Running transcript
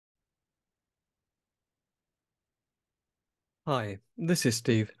Hi, this is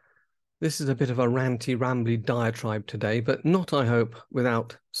Steve. This is a bit of a ranty, rambly diatribe today, but not, I hope,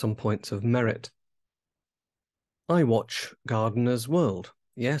 without some points of merit. I watch Gardeners World.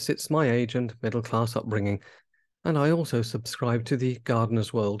 Yes, it's my age and middle-class upbringing, and I also subscribe to the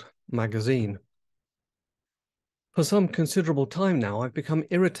Gardeners World magazine. For some considerable time now, I've become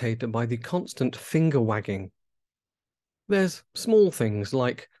irritated by the constant finger-wagging. There's small things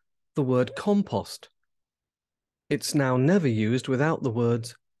like the word compost. It's now never used without the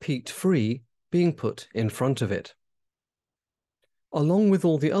words peat-free being put in front of it. Along with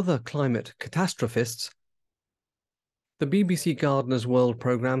all the other climate catastrophists, the BBC Gardeners World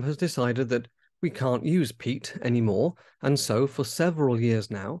programme has decided that we can't use peat anymore, and so for several years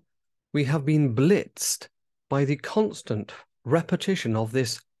now, we have been blitzed by the constant repetition of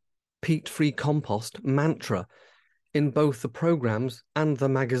this peat-free compost mantra in both the programmes and the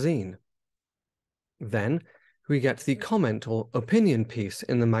magazine. Then we get the comment or opinion piece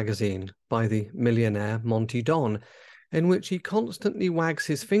in the magazine by the millionaire Monty Don, in which he constantly wags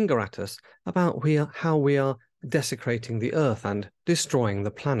his finger at us about how we are desecrating the earth and destroying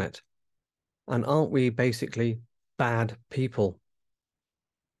the planet. And aren't we basically bad people?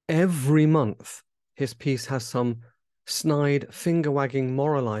 Every month, his piece has some snide, finger-wagging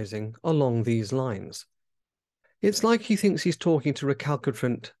moralizing along these lines. It's like he thinks he's talking to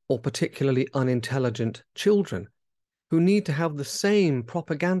recalcitrant or particularly unintelligent children who need to have the same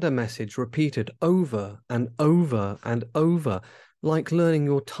propaganda message repeated over and over and over, like learning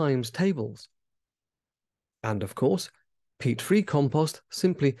your times tables. And of course, peat-free compost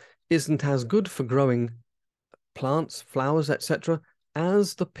simply isn't as good for growing plants, flowers, etc.,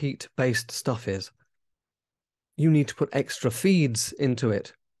 as the peat-based stuff is. You need to put extra feeds into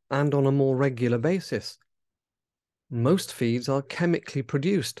it, and on a more regular basis. Most feeds are chemically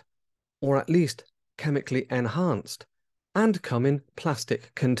produced, or at least chemically enhanced, and come in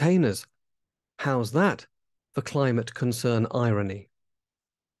plastic containers. How's that for climate concern irony?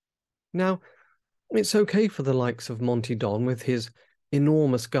 Now, it's okay for the likes of Monty Don with his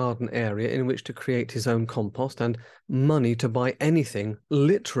enormous garden area in which to create his own compost and money to buy anything,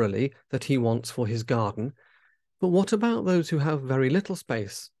 literally, that he wants for his garden. But what about those who have very little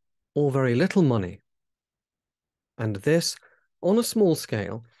space or very little money? And this, on a small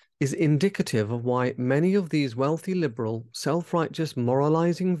scale, is indicative of why many of these wealthy liberal, self-righteous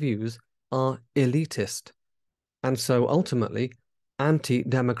moralizing views are elitist, and so ultimately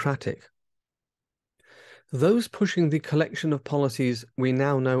anti-democratic. Those pushing the collection of policies we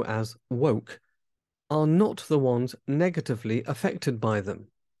now know as woke are not the ones negatively affected by them.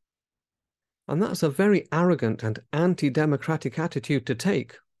 And that's a very arrogant and anti-democratic attitude to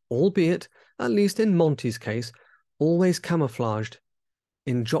take, albeit, at least in Monty's case, always camouflaged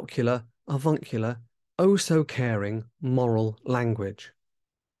in jocular, avuncular, oh-so-caring moral language.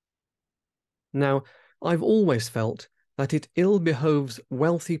 Now, I've always felt that it ill behoves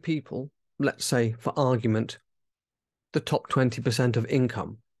wealthy people, let's say, for argument, the top 20% of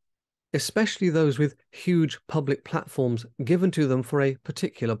income, especially those with huge public platforms given to them for a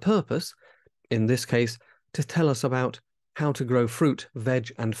particular purpose, in this case, to tell us about how to grow fruit,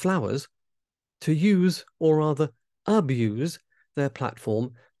 veg, and flowers, to use, or rather abuse, their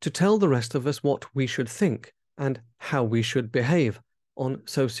platform to tell the rest of us what we should think and how we should behave on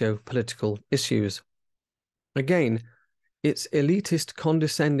socio-political issues. Again, it's elitist,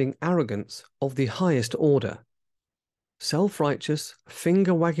 condescending arrogance of the highest order. Self-righteous,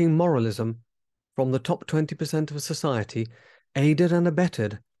 finger-wagging moralism from the top 20% of society, aided and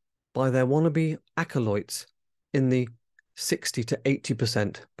abetted by their wannabe acolytes in the 60 to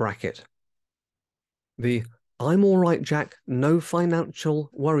 80% bracket. The I'm all right, Jack, no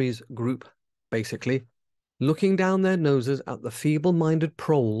financial worries group, basically, looking down their noses at the feeble-minded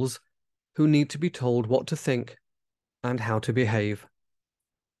proles who need to be told what to think and how to behave,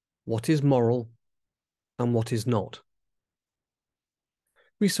 what is moral and what is not.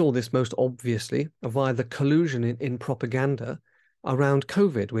 We saw this most obviously via the collusion in propaganda around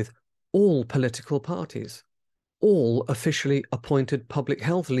COVID with all political parties, all officially appointed public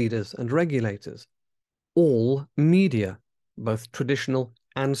health leaders and regulators, all media, both traditional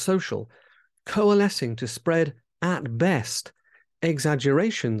and social, coalescing to spread, at best,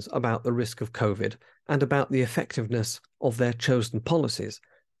 exaggerations about the risk of COVID and about the effectiveness of their chosen policies.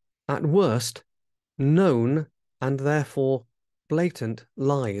 At worst, known and therefore blatant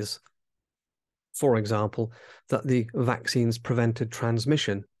lies. For example, that the vaccines prevented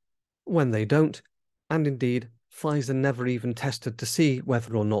transmission, when they don't, and indeed Pfizer never even tested to see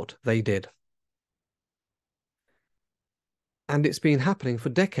whether or not they did. And it's been happening for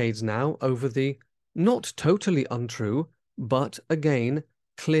decades now over the not totally untrue, but again,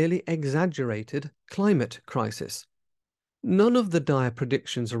 clearly exaggerated climate crisis. None of the dire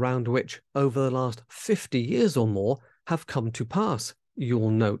predictions around which over the last 50 years or more have come to pass, you'll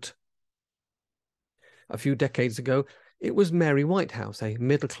note. A few decades ago, it was Mary Whitehouse, a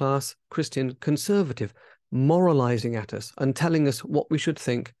middle-class Christian conservative, moralizing at us and telling us what we should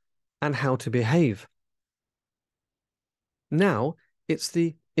think and how to behave. Now, it's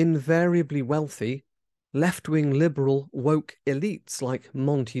the invariably wealthy, left-wing liberal woke elites like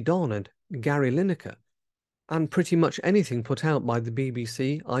Monty Don and Gary Lineker, and pretty much anything put out by the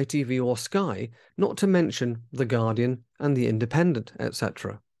BBC, ITV or Sky, not to mention The Guardian and The Independent,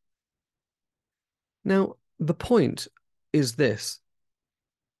 etc. Now, the point is this.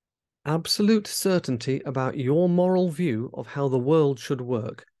 Absolute certainty about your moral view of how the world should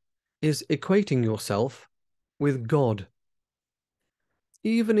work is equating yourself with God.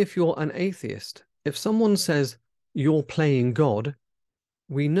 Even if you're an atheist, if someone says you're playing God,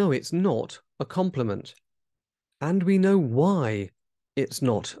 we know it's not a compliment. And we know why it's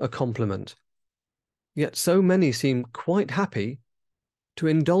not a compliment. Yet so many seem quite happy to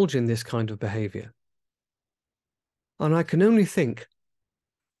indulge in this kind of behavior. And I can only think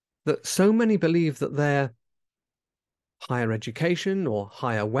that so many believe that their higher education or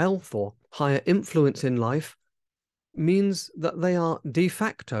higher wealth or higher influence in life means that they are de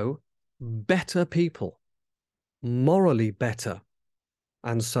facto better people, morally better,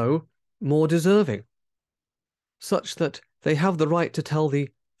 and so more deserving, such that they have the right to tell the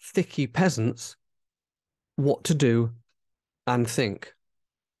thicky peasants what to do and think.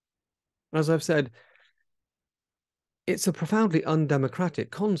 As I've said, it's a profoundly undemocratic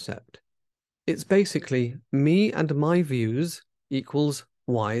concept. It's basically me and my views equals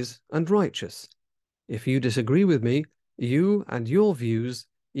wise and righteous. If you disagree with me, you and your views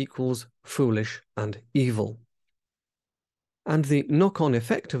equals foolish and evil. And the knock-on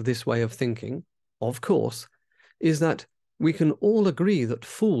effect of this way of thinking, of course, is that we can all agree that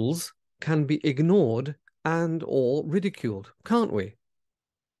fools can be ignored and or ridiculed, can't we?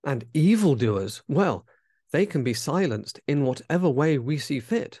 And evildoers, well, they can be silenced in whatever way we see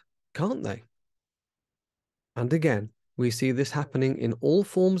fit, can't they? And again, we see this happening in all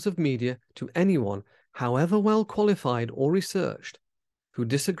forms of media to anyone, however well qualified or researched, who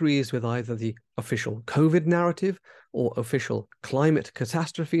disagrees with either the official COVID narrative or official climate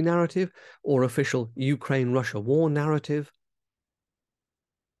catastrophe narrative or official Ukraine-Russia war narrative.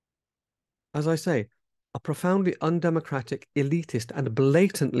 As I say, a profoundly undemocratic, elitist, and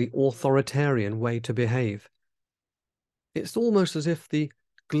blatantly authoritarian way to behave. It's almost as if the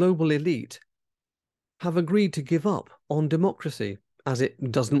global elite have agreed to give up on democracy as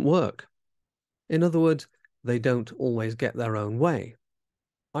it doesn't work. In other words, they don't always get their own way.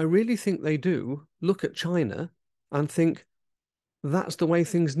 I really think they do look at China and think that's the way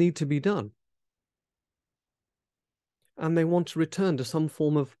things need to be done. And they want to return to some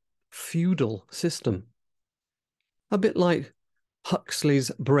form of feudal system. A bit like Huxley's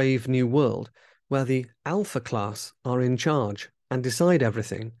Brave New World, where the alpha class are in charge and decide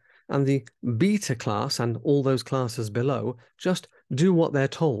everything, and the beta class and all those classes below just do what they're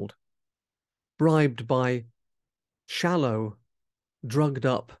told, bribed by shallow,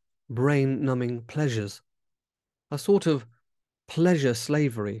 drugged-up, brain-numbing pleasures, a sort of pleasure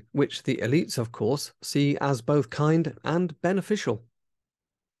slavery, which the elites, of course, see as both kind and beneficial.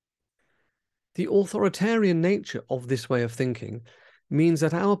 The authoritarian nature of this way of thinking means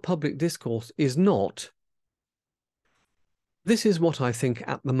that our public discourse is not, this is what I think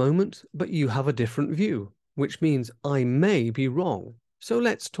at the moment, but you have a different view, which means I may be wrong. So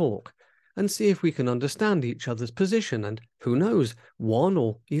let's talk and see if we can understand each other's position, and who knows, one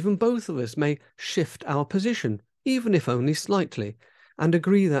or even both of us may shift our position, even if only slightly, and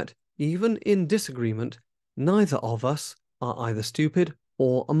agree that, even in disagreement, neither of us are either stupid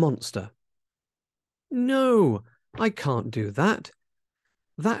or a monster. No, I can't do that.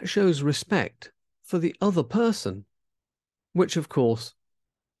 That shows respect for the other person, which, of course,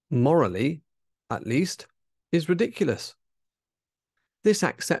 morally, at least, is ridiculous. This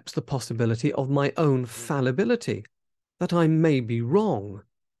accepts the possibility of my own fallibility, that I may be wrong,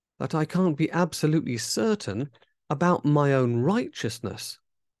 that I can't be absolutely certain about my own righteousness,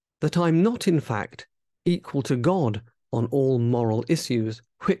 that I'm not, in fact, equal to God on all moral issues,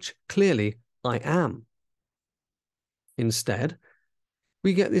 which clearly I am. Instead,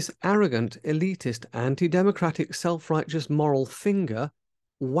 we get this arrogant, elitist, anti-democratic, self-righteous moral finger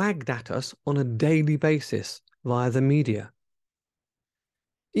wagged at us on a daily basis via the media.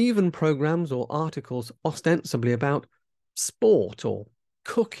 Even programs or articles ostensibly about sport or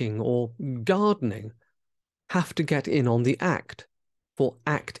cooking or gardening have to get in on the act, for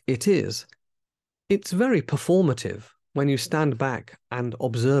act it is. It's very performative when you stand back and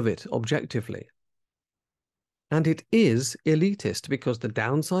observe it objectively. And it is elitist because the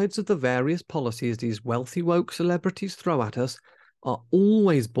downsides of the various policies these wealthy woke celebrities throw at us are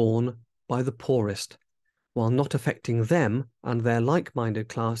always borne by the poorest, while not affecting them and their like-minded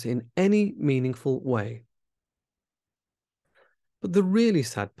class in any meaningful way. But the really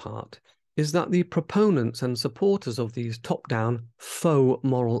sad part is that the proponents and supporters of these top-down faux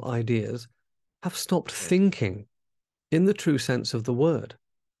moral ideas have stopped thinking in the true sense of the word.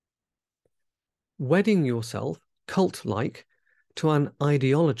 Wedding yourself, cult-like, to an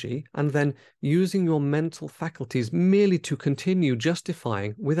ideology and then using your mental faculties merely to continue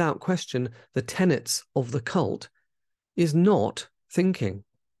justifying, without question, the tenets of the cult is not thinking.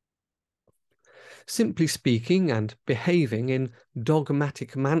 Simply speaking and behaving in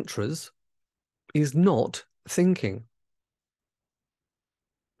dogmatic mantras is not thinking.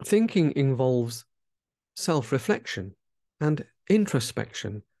 Thinking involves self-reflection and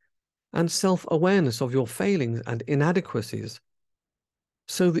introspection and self-awareness of your failings and inadequacies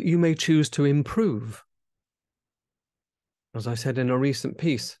so that you may choose to improve. As I said in a recent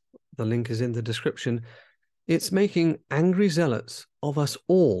piece, the link is in the description, it's making angry zealots of us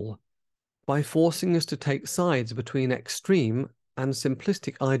all by forcing us to take sides between extreme and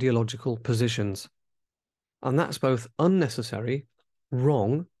simplistic ideological positions. And that's both unnecessary,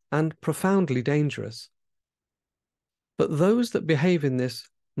 wrong, and profoundly dangerous. But those that behave in this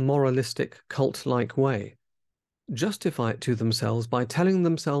moralistic, cult-like way justify it to themselves by telling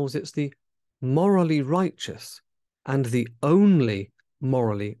themselves it's the morally righteous and the only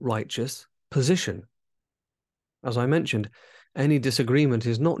morally righteous position. As I mentioned, any disagreement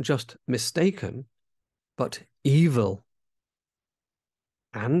is not just mistaken, but evil.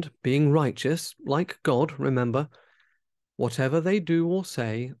 And being righteous, like God, remember, whatever they do or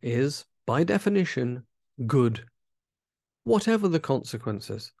say is, by definition, good, whatever the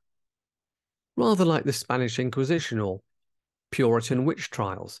consequences. Rather like the Spanish Inquisition or Puritan witch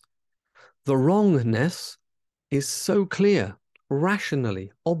trials. The wrongness is so clear,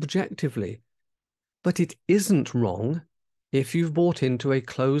 rationally, objectively, but it isn't wrong if you've bought into a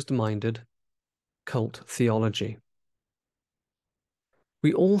closed-minded cult theology.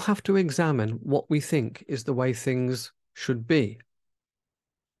 We all have to examine what we think is the way things should be.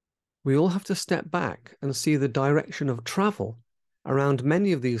 We all have to step back and see the direction of travel around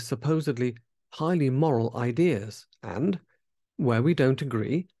many of these supposedly highly moral ideas and, where we don't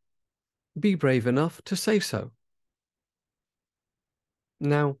agree, be brave enough to say so.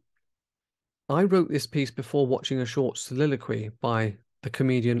 Now, I wrote this piece before watching a short soliloquy by the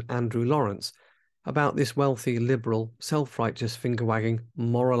comedian Andrew Lawrence about this wealthy, liberal, self-righteous, finger-wagging,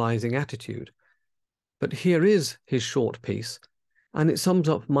 moralizing attitude. But here is his short piece, and it sums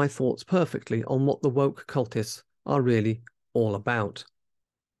up my thoughts perfectly on what the woke cultists are really all about.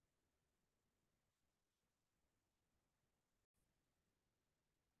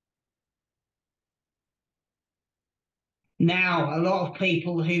 Now, a lot of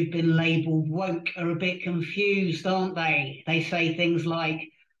people who've been labelled woke are a bit confused, aren't they? They say things like,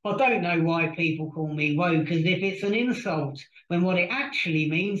 I don't know why people call me woke, as if it's an insult, when what it actually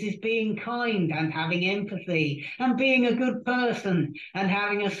means is being kind and having empathy and being a good person and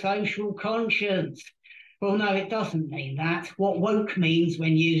having a social conscience. Well, no, it doesn't mean that. What woke means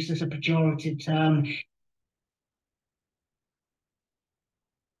when used as a pejorative term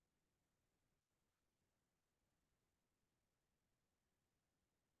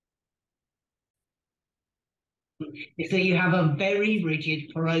is that you have a very rigid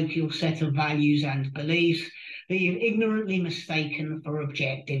parochial set of values and beliefs that you've ignorantly mistaken for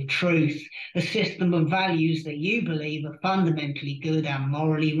objective truth, a system of values that you believe are fundamentally good and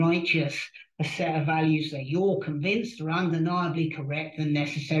morally righteous, a set of values that you're convinced are undeniably correct and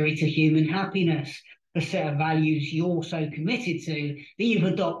necessary to human happiness, a set of values you're so committed to that you've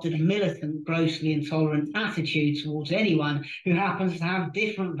adopted a militant, grossly intolerant attitude towards anyone who happens to have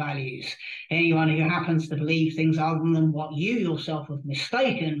different values, anyone who happens to believe things other than what you yourself have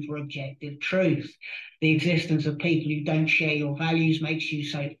mistaken for objective truth. The existence of people who don't share your values makes you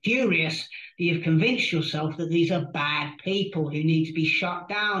so furious that you've convinced yourself that these are bad people who need to be shut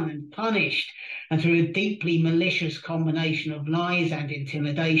down and punished. And through a deeply malicious combination of lies and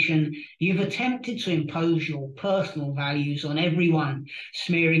intimidation, you've attempted to impose your personal values on everyone,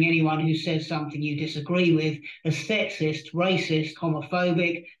 smearing anyone who says something you disagree with as sexist, racist,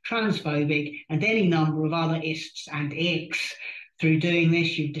 homophobic, transphobic, and any number of other ists and icks. Through doing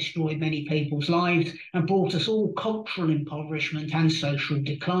this, you've destroyed many people's lives and brought us all cultural impoverishment and social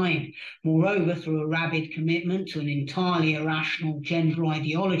decline. Moreover, through a rabid commitment to an entirely irrational gender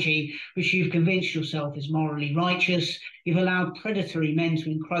ideology, which you've convinced yourself is morally righteous, you've allowed predatory men to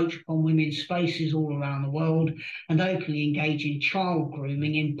encroach upon women's spaces all around the world and openly engage in child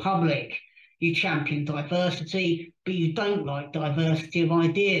grooming in public. You champion diversity, but you don't like diversity of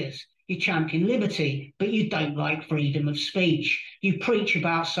ideas. You champion liberty, but you don't like freedom of speech. You preach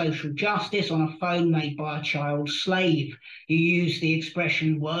about social justice on a phone made by a child slave. You use the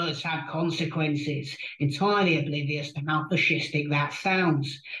expression words have consequences, entirely oblivious to how fascistic that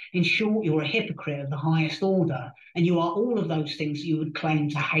sounds. In short, you're a hypocrite of the highest order, and you are all of those things you would claim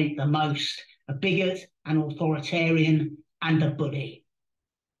to hate the most: a bigot, an authoritarian, and a bully.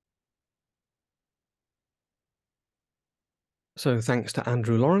 So thanks to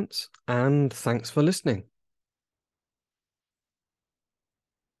Andrew Lawrence, and thanks for listening.